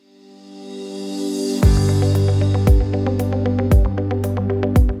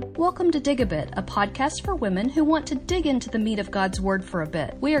Dig a Bit, a podcast for women who want to dig into the meat of God's Word for a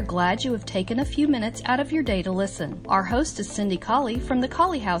bit. We are glad you have taken a few minutes out of your day to listen. Our host is Cindy Colley from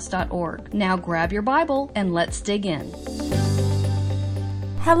thecolleyhouse.org. Now grab your Bible and let's dig in.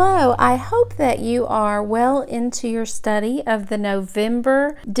 Hello, I hope that you are well into your study of the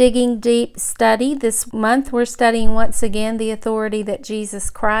November Digging Deep study. This month we're studying once again the authority that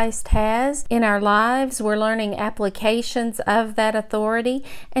Jesus Christ has in our lives. We're learning applications of that authority.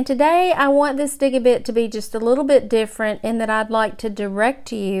 And today I want this Dig a Bit to be just a little bit different in that I'd like to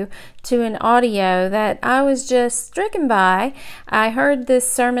direct you to an audio that I was just stricken by. I heard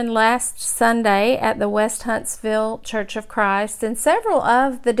this sermon last Sunday at the West Huntsville Church of Christ, and several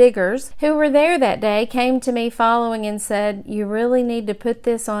of the diggers who were there that day came to me following and said, "You really need to put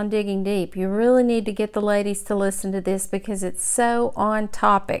this on Digging Deep. You really need to get the ladies to listen to this because it's so on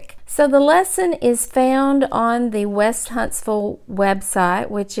topic." So the lesson is found on the West Huntsville website,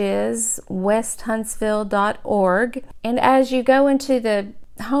 which is westhuntsville.org. And as you go into the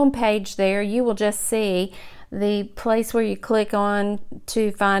homepage there, you will just see the place where you click on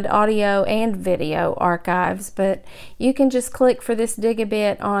to find audio and video archives, but you can just click for this Dig a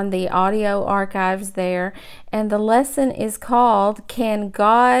Bit on the audio archives there, and the lesson is called Can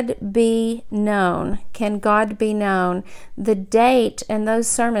God Be Known? Can God Be Known? The date, and those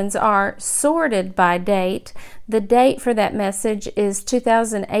sermons are sorted by date. The date for that message is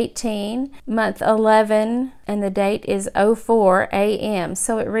 2018, month 11, and the date is 04 a.m.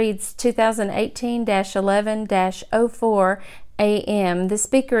 So it reads 2018-11-04 a.m. The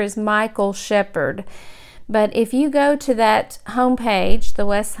speaker is Michael Shepard. But if you go to that homepage, the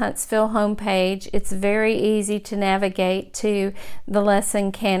West Huntsville homepage, it's very easy to navigate to the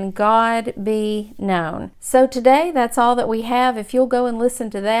lesson, Can God Be Known? So today, that's all that we have. If you'll go and listen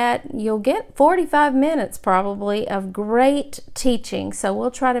to that, you'll get 45 minutes probably of great teaching. So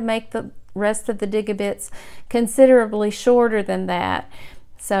we'll try to make the rest of the Dig-a-Bits considerably shorter than that.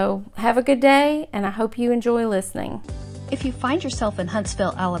 So have a good day, and I hope you enjoy listening. If you find yourself in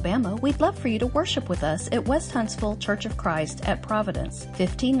Huntsville, Alabama, we'd love for you to worship with us at West Huntsville Church of Christ at Providence,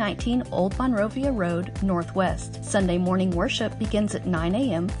 1519 Old Monrovia Road, Northwest. Sunday morning worship begins at 9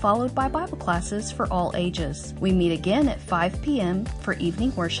 a.m., followed by Bible classes for all ages. We meet again at 5 p.m. for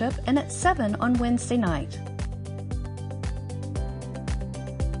evening worship and at 7 on Wednesday night.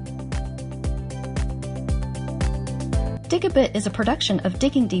 Dig a Bit is a production of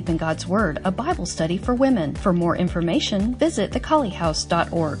Digging Deep in God's Word, a Bible study for women. For more information, visit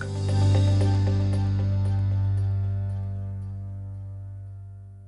thecolleyhouse.org.